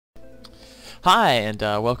Hi, and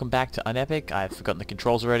welcome back to Unepic. I've forgotten the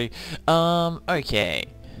controls already. Okay.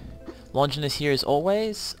 Launching this here as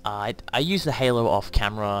always. I used the Halo off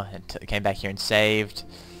camera and came back here and saved.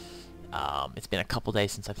 It's been a couple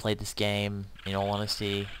days since I played this game, in all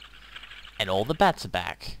honesty. And all the bats are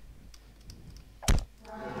back.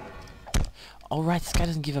 Alright, this guy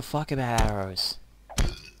doesn't give a fuck about arrows.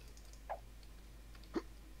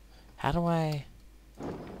 How do I...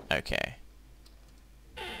 Okay.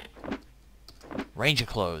 Ranger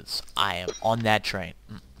clothes. I am on that train.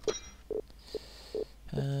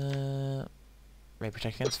 Ray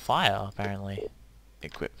protect against fire, apparently.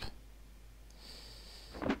 Equip.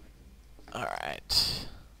 Alright.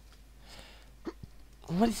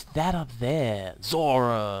 What is that up there?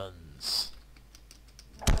 Zorons!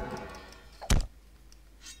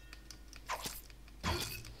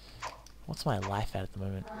 What's my life at the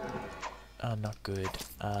moment? Oh, not good.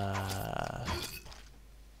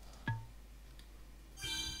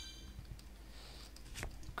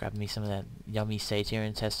 Grab me some of that yummy satyr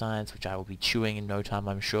intestines, which I will be chewing in no time,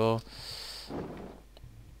 I'm sure.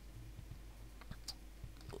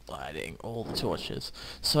 Lighting all the torches.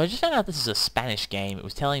 So I just found out this is a Spanish game. It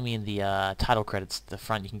was telling me in the title credits at the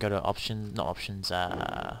front you can go to options, not options,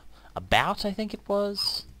 about, I think it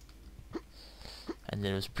was. And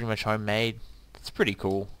then it was pretty much homemade. It's pretty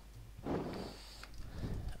cool.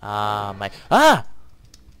 Ah!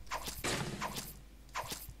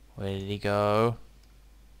 Where did he go?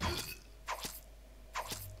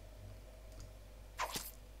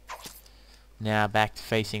 Now back to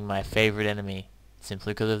facing my favorite enemy,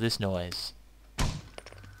 simply because of this noise.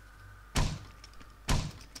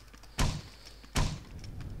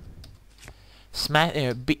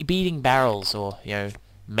 Beating barrels, or,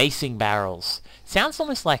 macing barrels. Sounds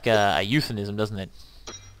almost like a euphemism, doesn't it?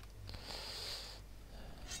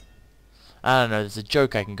 I don't know, there's a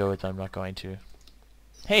joke I can go with, but I'm not going to.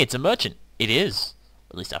 Hey, it's a merchant! It is!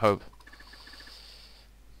 At least I hope.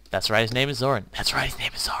 That's right, his name is Zoran. That's right, his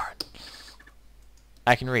name is Zoran.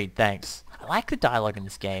 I can read, thanks. I like the dialogue in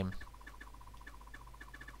this game.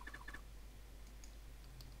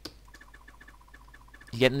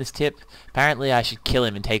 You getting this tip? Apparently I should kill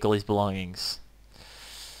him and take all his belongings.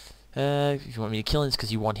 If you want me to kill him, it's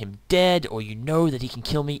because you want him dead, or you know that he can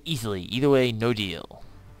kill me easily. Either way, no deal.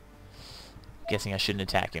 Guessing I shouldn't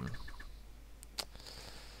attack him.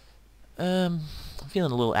 I'm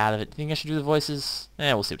feeling a little out of it. Think I should do the voices?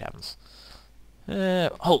 We'll see what happens.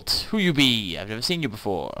 Halt! Who you be? I've never seen you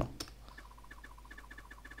before.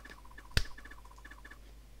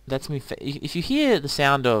 That's me. If you hear the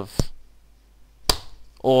sound of,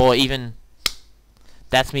 or even,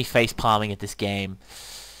 that's me face palming at this game.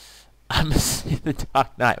 I'm the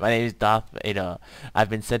Dark Knight. My name is Darth Vader. I've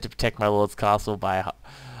been sent to protect my lord's castle by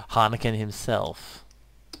Harnakin himself.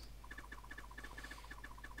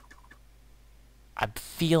 I'm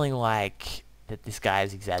feeling like that this guy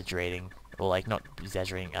is exaggerating. Or like, not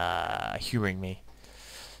exaggerating, humoring me.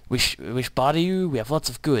 Wish barter you? We have lots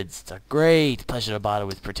of goods. It's a great pleasure to barter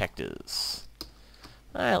with protectors.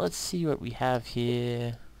 Alright, let's see what we have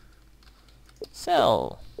here.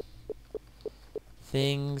 Sell.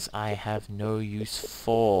 Things I have no use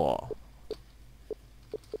for.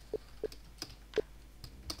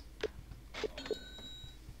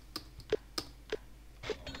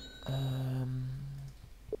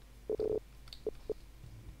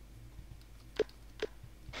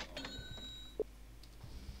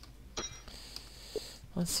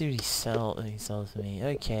 Let's see what he sells to me.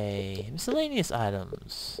 Okay, miscellaneous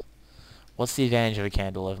items. What's the advantage of a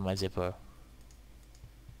candle over my Zippo?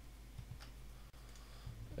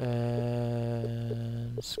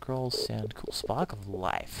 Scrolls sound cool. Spark of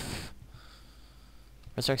life.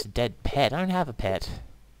 Resurrects a dead pet. I don't have a pet.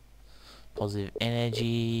 Positive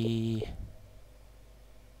energy.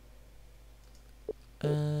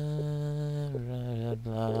 Blah, blah,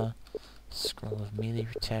 blah. Scroll of melee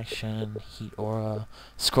protection, heat aura,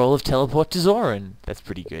 scroll of teleport to Zoran. That's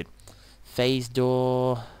pretty good. Phase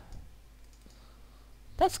door.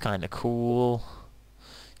 That's kind of cool.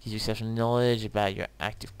 Gives you exceptional knowledge about your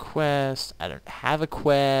active quest. I don't have a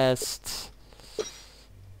quest.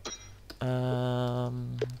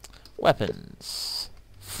 Weapons.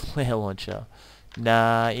 Flare launcher.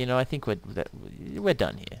 Nah, I think we're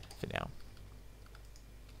done here for now.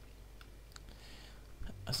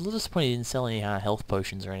 I was a little disappointed he didn't sell any health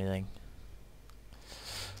potions or anything.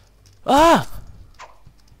 Ah!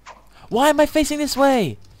 Why am I facing this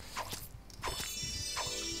way?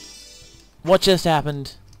 What just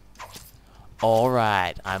happened?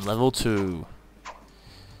 Alright, I'm level 2.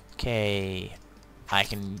 Okay. I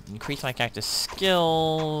can increase my character's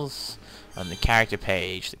skills. On the character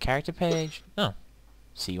page. The character page? Oh.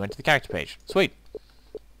 See, you went to the character page. Sweet.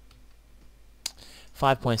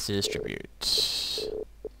 5 points to distribute.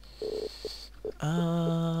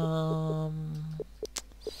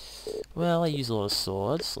 Well, I use a lot of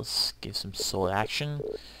swords. Let's give some sword action.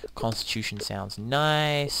 Constitution sounds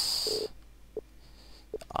nice.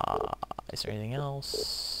 Is there anything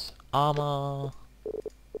else? Armor.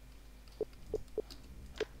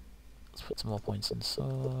 Let's put some more points in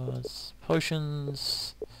swords.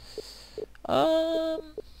 Potions. Help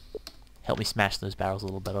me smash those barrels a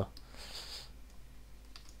little better.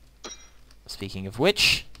 Speaking of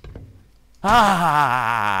which...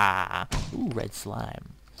 Ah! Ooh, red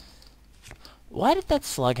slime. Why did that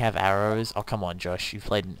slug have arrows? Oh, come on, Josh. You've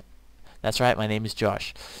played... That's right, my name is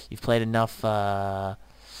Josh. You've played enough,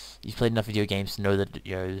 video games to know that,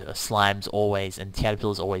 you know, slimes always, and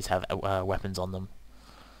caterpillars always have, weapons on them.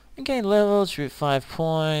 Gain levels, root 5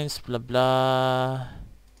 points, blah blah.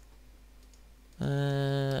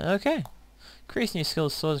 Okay. Increasing your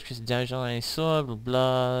skills, swords, increase the damage on any sword, blah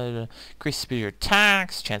blah. Increase the speed of your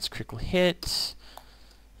attacks, chance of critical hit.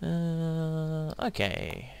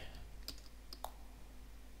 Okay.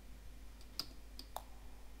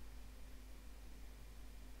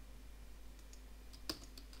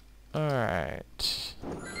 Alright.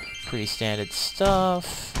 Pretty standard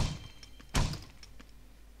stuff.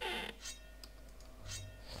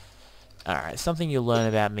 Alright, something you'll learn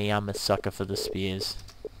about me, I'm a sucker for the spears.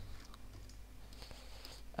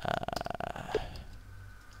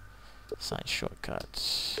 Science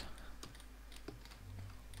shortcut.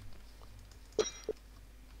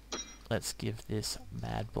 Let's give this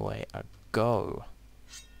bad boy a go.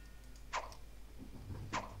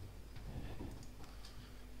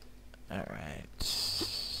 Alright.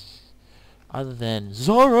 Other than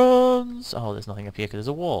Zorons! Oh, there's nothing up here because there's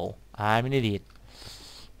a wall. I'm an idiot.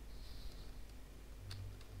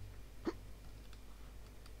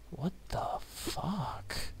 What the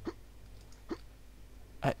fuck?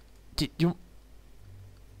 Did you...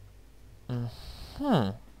 That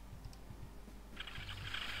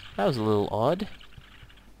was a little odd.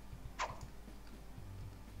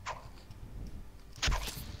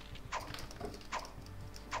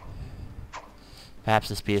 Perhaps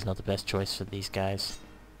the spear is not the best choice for these guys.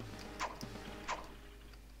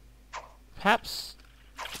 Perhaps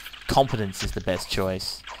competence is the best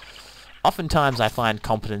choice. Oftentimes I find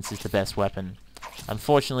competence is the best weapon.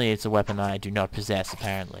 Unfortunately, it's a weapon I do not possess,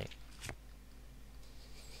 apparently.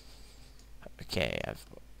 Okay,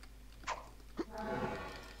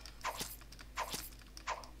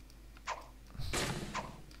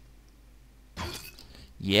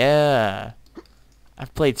 Yeah!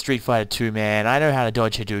 I've played Street Fighter 2, man. I know how to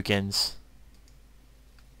dodge Hadoukens.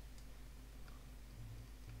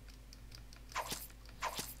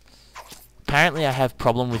 Apparently I have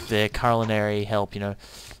problem with their culinary help, you know.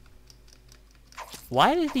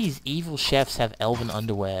 Why do these evil chefs have elven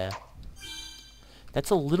underwear? That's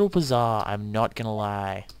a little bizarre, I'm not gonna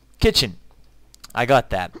lie. Kitchen! I got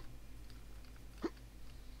that.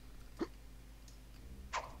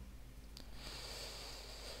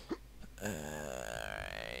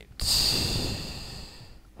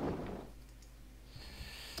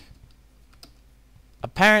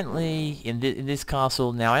 Apparently, in this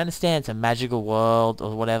castle, now I understand it's a magical world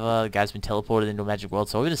or whatever, the guy's been teleported into a magic world,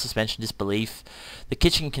 so over to suspension disbelief. The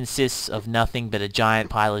kitchen consists of nothing but a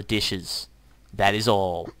giant pile of dishes. That is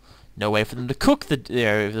all. No way for them to cook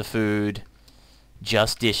the food.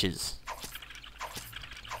 Just dishes.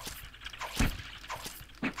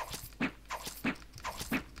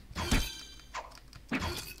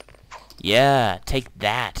 Yeah, take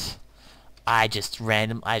that. I just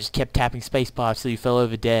kept tapping spacebar till you fell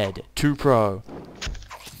over dead. 2 pro.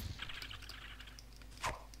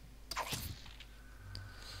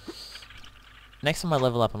 Next time I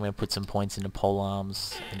level up, I'm going to put some points into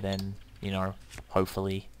polearms, and then, you know,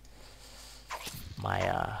 hopefully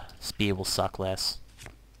my spear will suck less.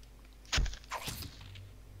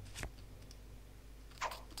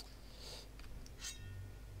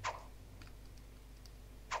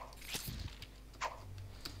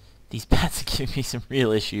 These bats are giving me some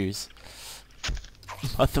real issues.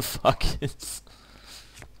 Motherfuckers.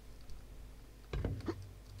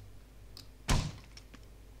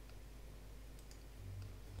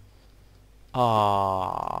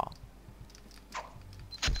 Aww.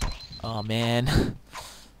 Oh man.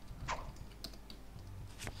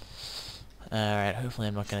 Alright, hopefully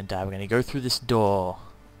I'm not gonna die. We're gonna go through this door.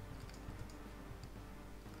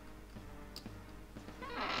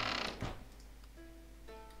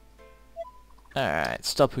 Alright,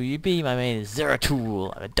 stop who you be. My name is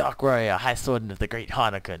Zeratul. I'm a dark warrior, high sword of the great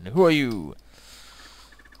Harnakan. Who are you?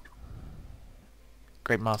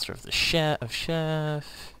 Great master of the chef.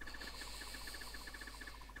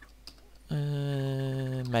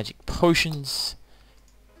 Magic potions.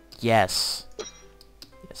 Yes.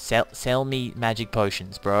 Sell me magic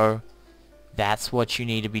potions, bro. That's what you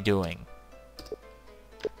need to be doing.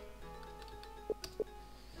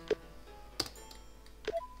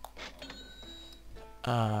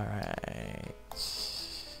 Alright.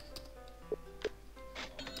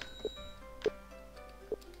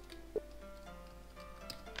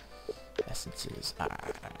 Essences.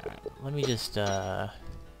 Alright. Let me just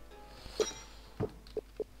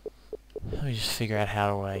figure out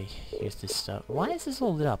how do I use this stuff. Why is this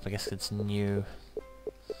all lit up? I guess it's new.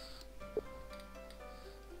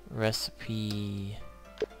 Recipe.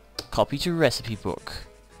 Copy to recipe book.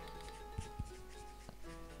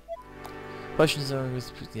 Potions are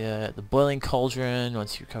with the boiling cauldron.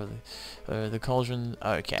 Once you recover the cauldron.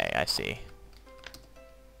 Okay, I see.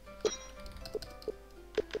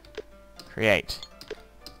 Create.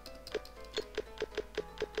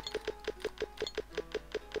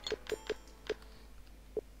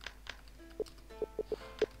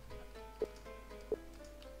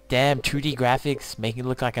 Damn, 2D graphics, making it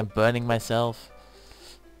look like I'm burning myself.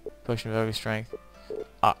 Potion of Ogre Strength.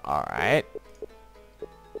 Alright.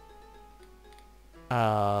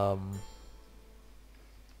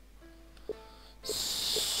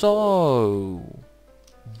 So...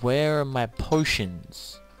 where are my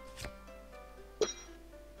potions?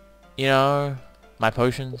 You know, my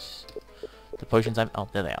potions? The potions I'm... oh,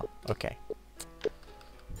 there they are. Okay.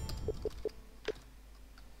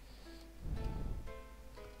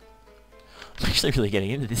 I'm actually really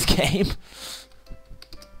getting into this game.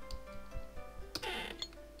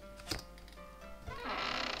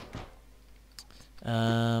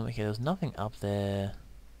 Okay, there's nothing up there.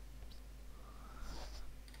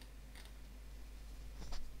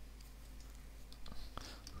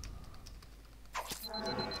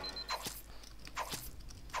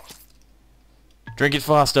 Drink it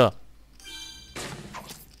faster.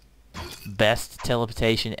 Best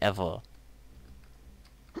teleportation ever.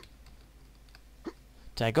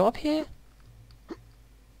 Did I go up here?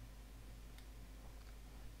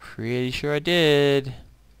 Pretty sure I did.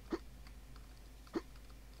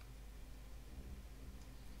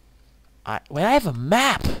 Wait, I have a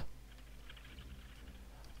map!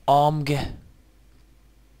 I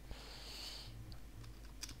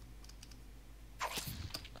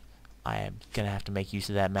am gonna have to make use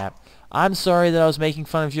of that map. I'm sorry that I was making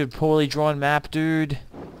fun of your poorly drawn map, dude.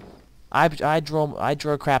 I draw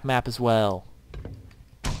a crap map as well.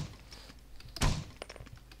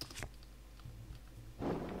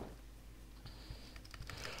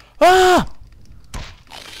 Ah!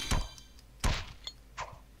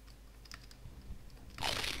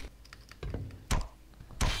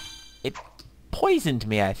 It poisoned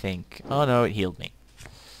me, I think. Oh no, it healed me.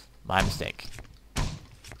 My mistake.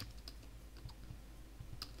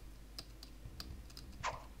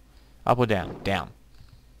 Up or down? Down.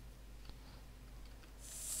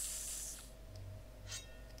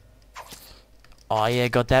 Oh yeah,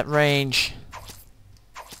 got that range.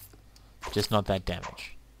 Just not that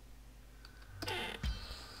damage.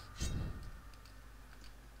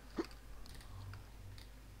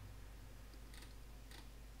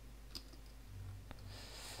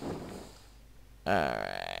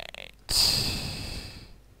 Alright.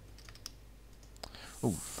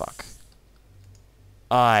 Oh, fuck.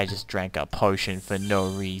 I just drank a potion for no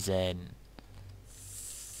reason.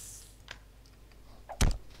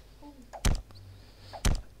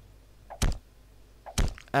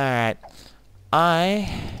 Alright.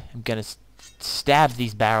 I am gonna stab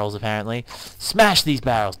these barrels, apparently. Smash these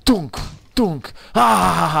barrels! Dunk! Dunk!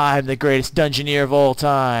 Ah! I'm the greatest dungeoneer of all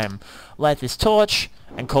time! Light this torch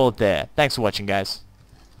and call it there. Thanks for watching, guys.